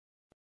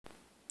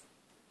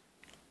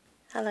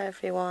Hello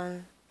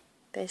everyone,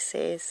 this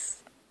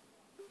is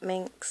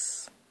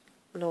Minx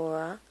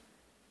Laura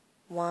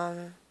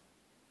 1,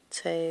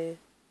 2,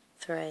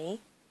 3.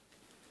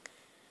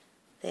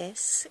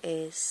 This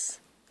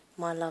is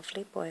my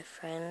lovely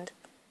boyfriend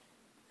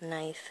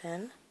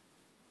Nathan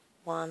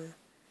 1,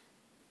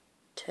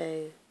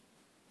 2,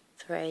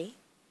 3.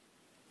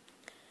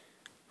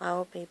 I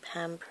will be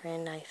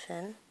pampering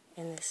Nathan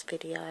in this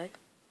video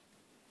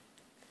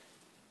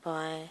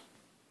by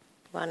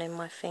running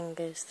my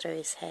fingers through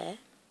his hair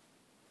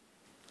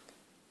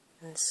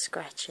and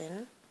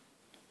scratching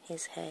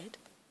his head.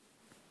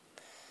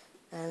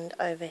 And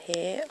over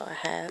here I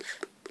have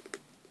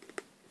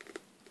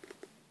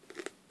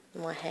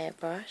my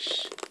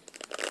hairbrush,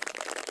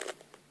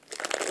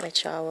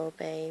 which I will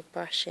be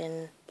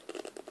brushing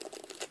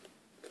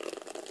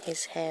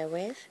his hair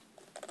with.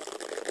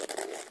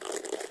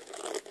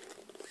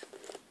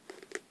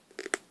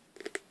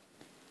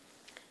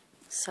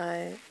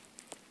 So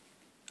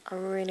I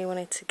really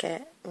wanted to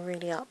get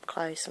really up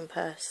close and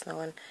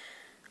personal, and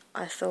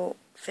I thought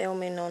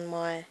filming on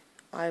my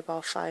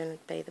mobile phone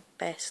would be the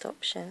best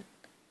option.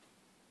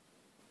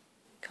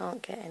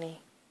 Can't get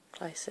any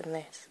closer than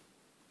this.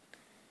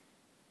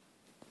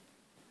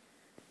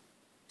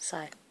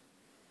 So,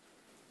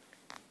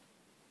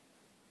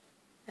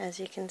 as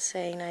you can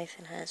see,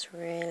 Nathan has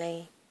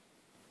really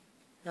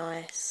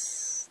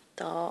nice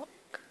dark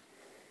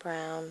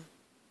brown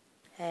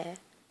hair.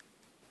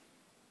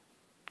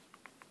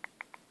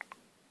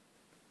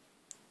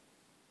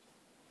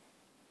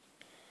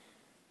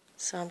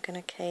 So I'm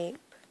going to keep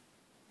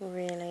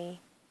really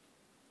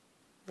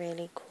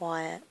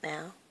quiet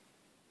now,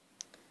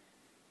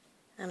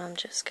 and I'm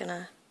just going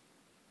to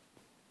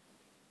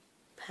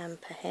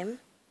pamper him,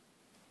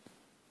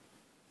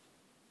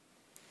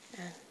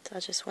 and I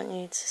just want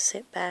you to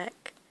sit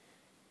back,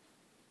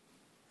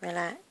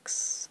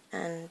 relax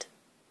and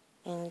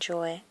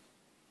enjoy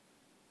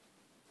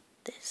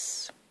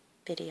this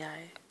video,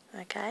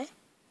 okay?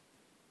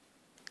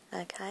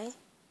 Okay?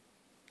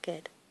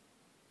 Good.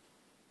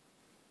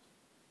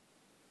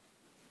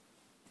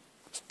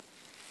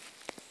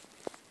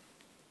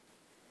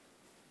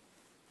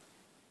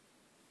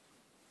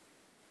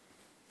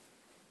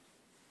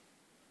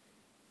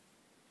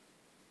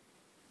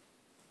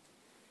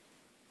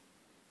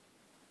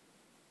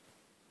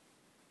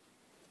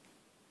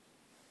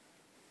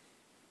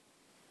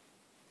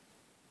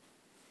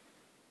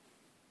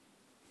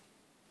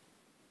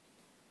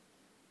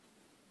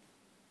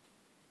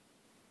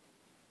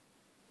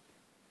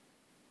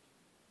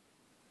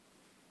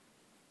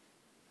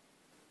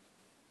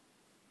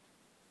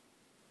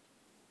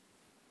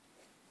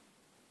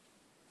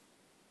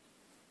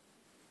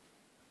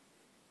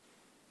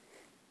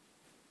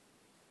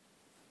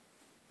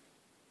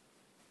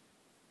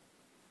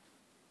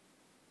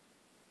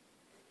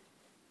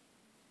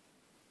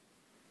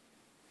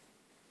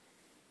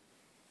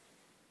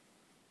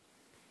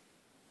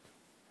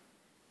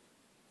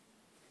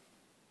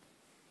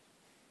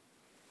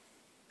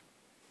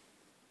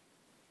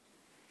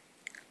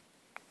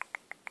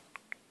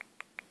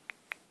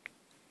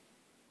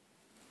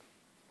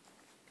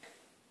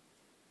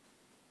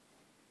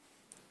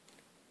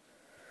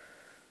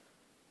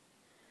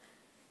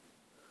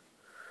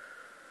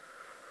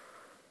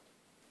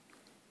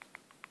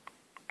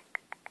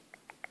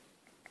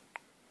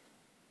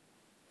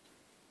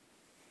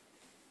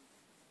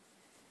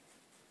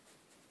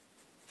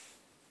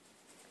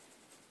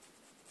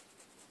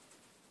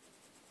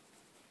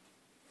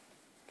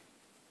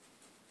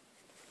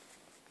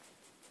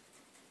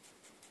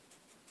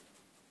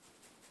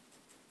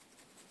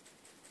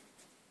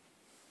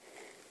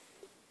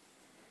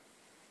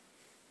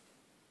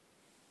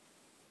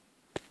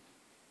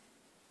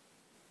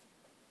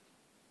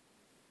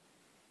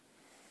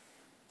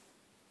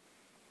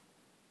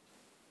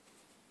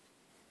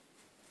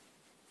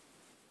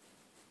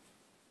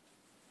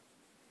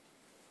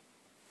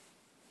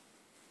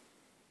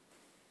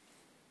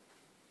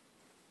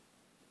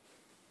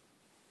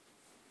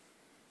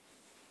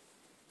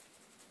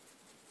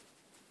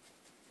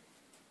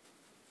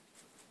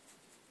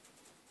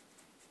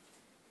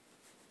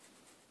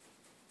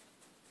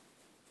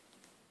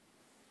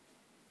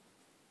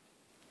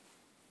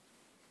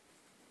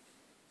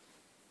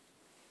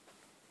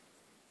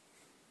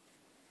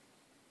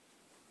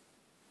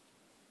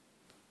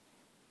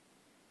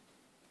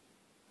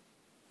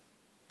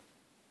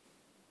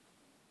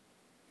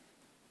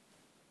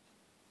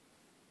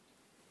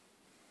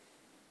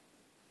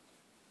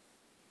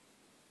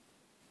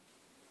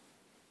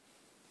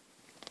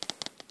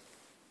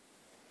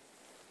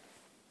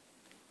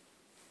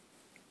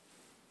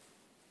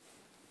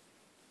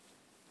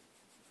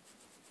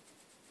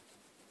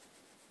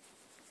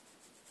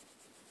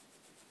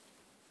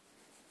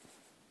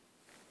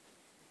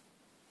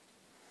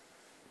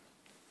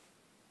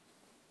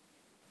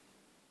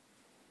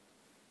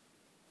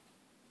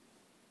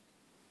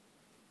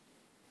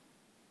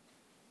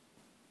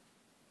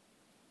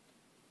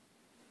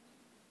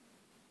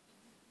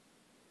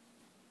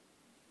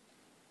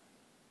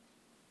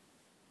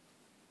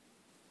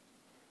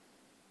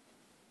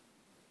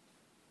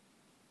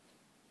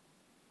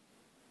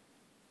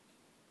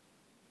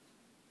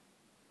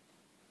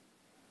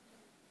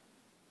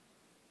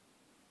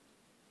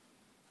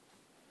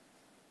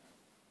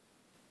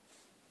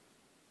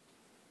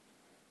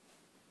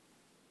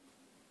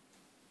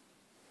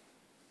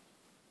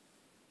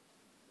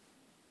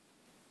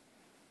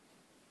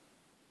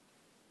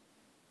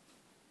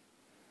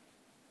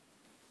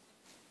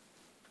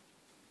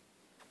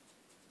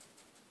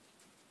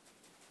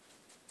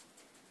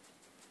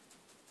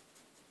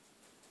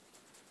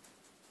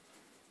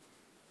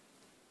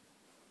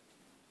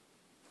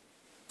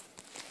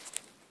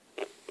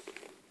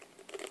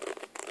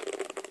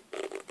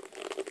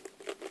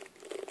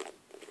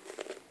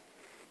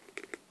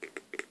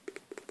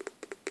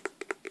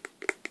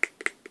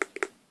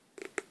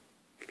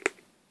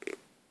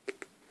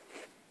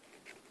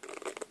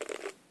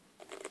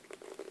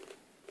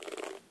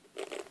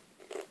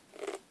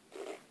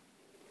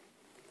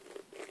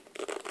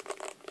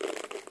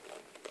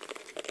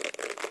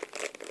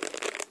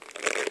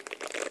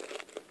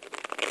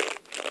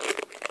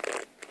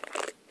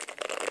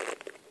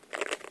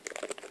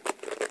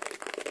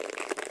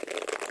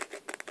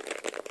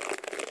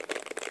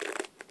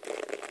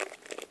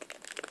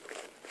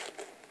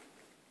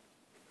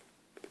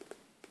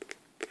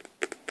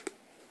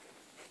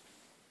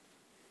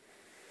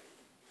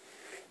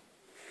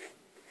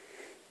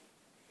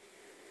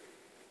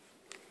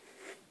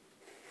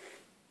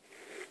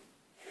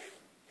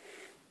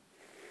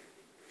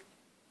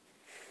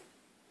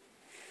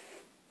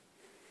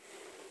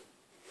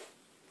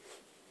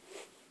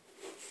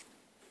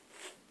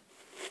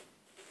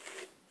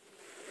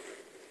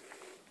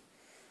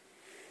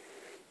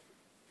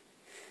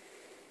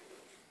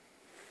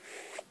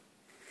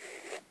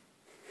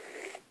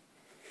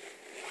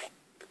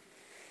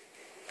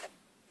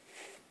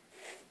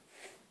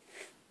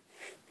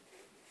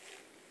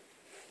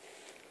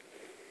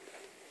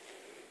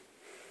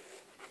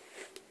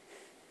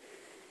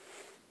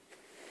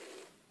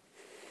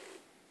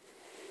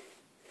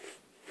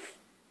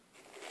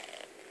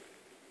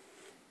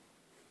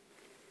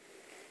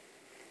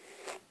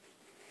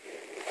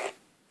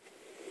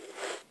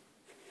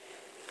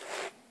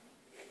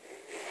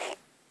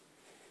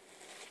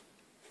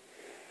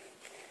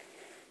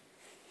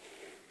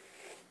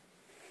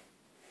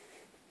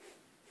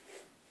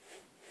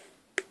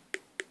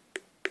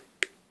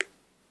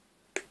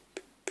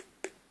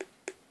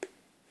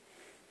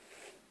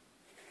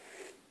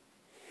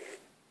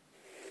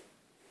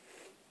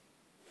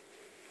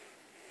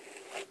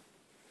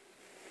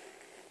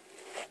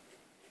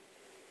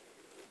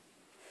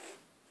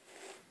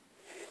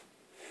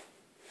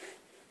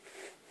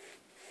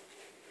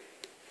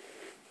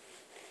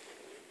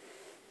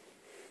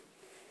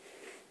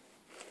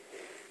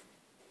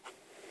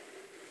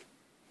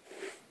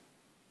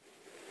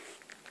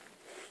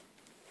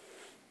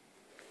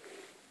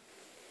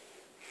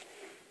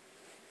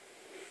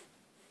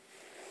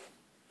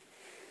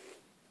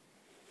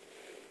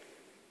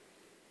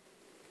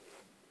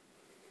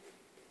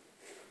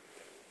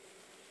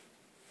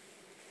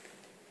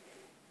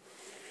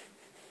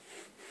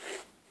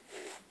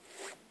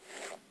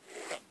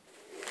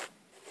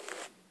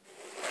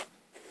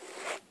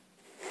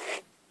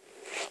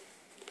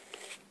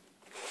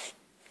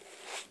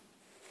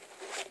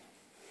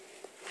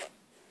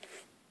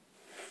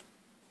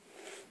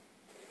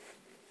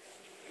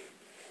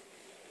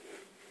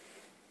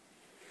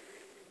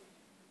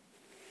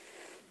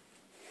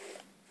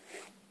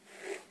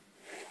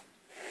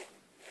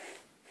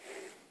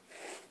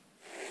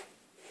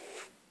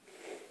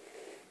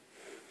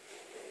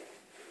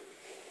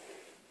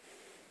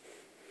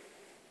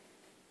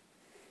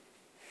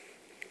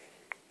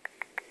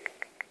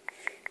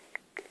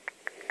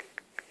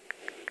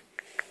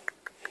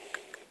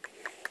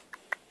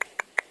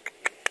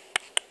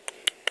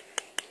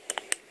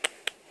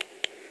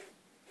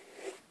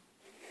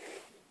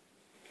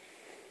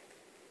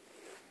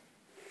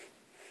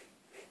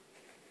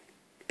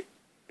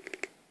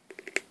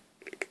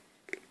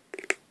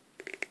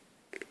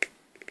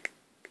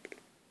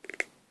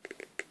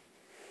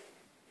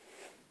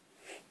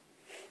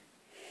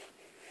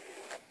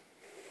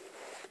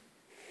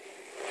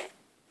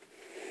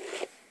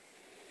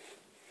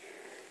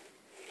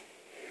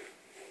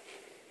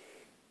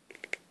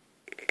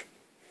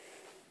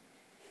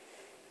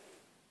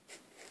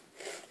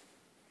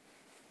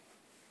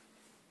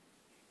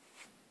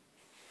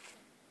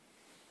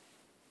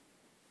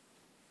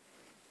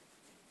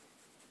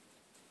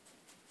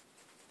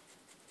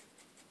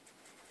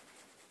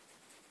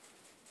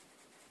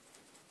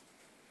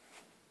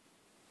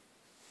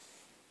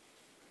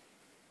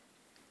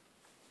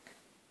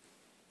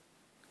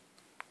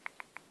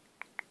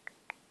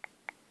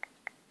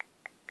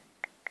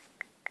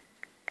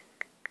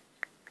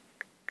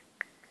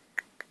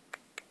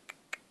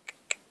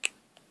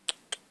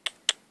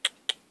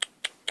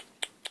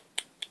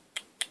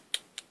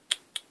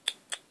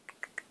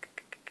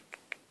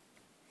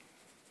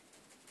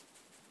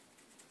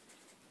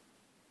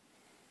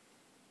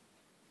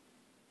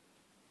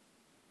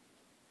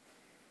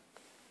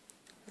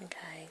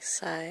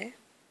 so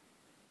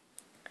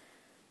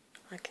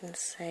I can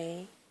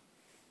see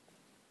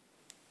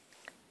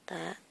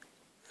that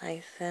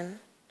Nathan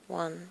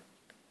 1,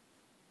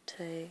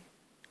 2,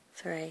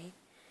 3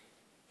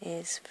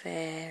 is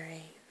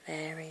very,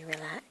 very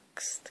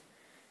relaxed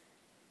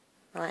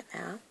right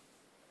now.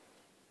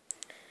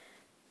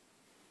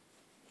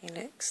 He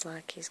looks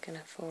like he's going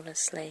to fall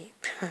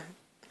asleep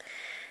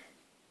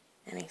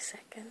any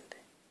second.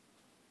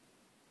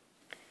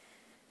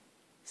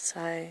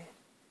 So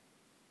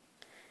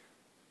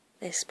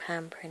this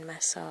pampering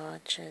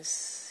massage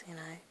has,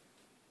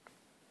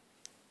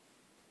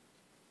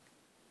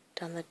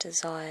 done the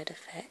desired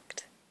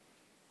effect,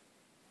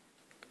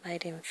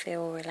 made him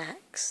feel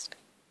relaxed,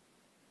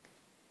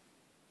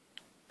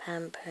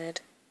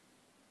 pampered,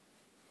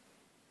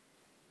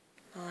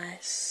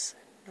 nice,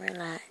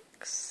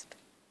 relaxed,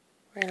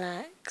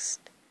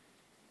 relaxed,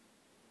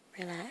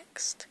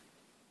 relaxed.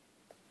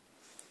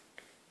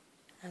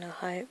 And I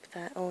hope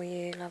that all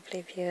you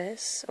lovely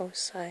viewers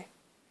also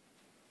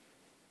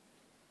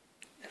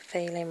are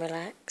feeling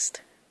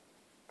relaxed.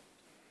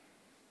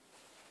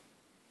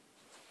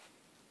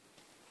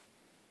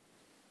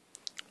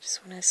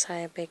 Just want to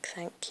say a big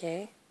thank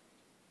you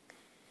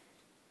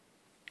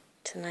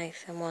to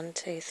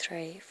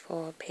Nathan123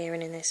 for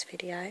appearing in this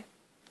video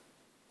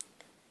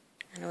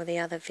and all the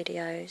other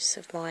videos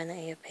of mine that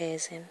he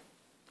appears in.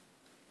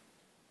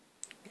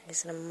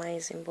 He's an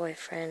amazing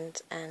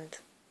boyfriend and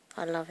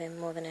I love him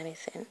more than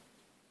anything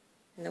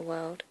in the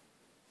world.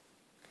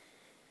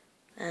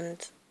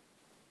 And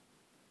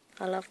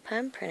I love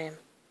pampering him.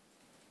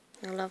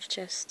 I love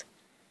just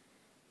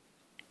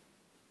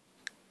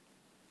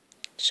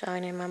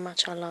showing him how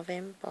much I love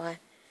him by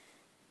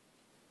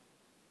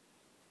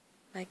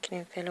making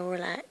him feel all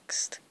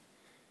relaxed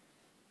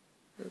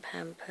and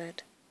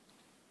pampered.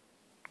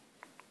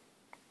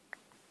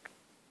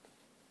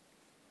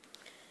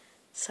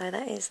 So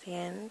that is the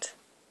end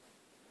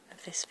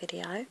of this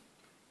video.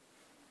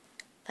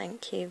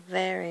 Thank you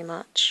very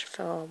much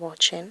for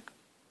watching,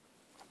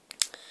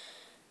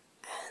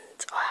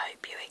 and I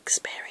hope you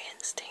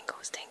experience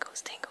tingles,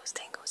 tingles, tingles,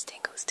 tingles,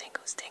 tingles,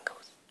 tingles,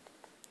 tingles,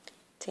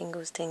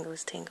 tingles,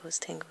 tingles, tingles,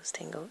 tingles,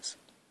 tingles.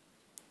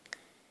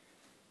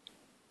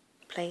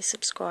 Please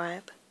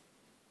subscribe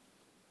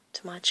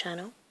to my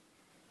channel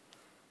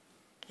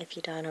if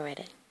you don't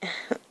already,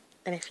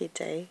 and if you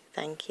do,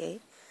 thank you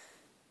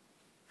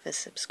for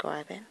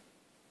subscribing.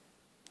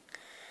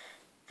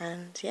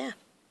 And yeah,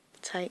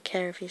 take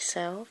care of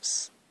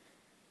yourselves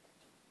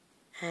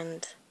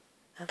and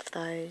of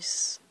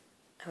those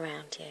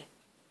around you.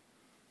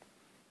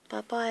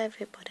 Bye bye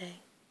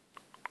everybody.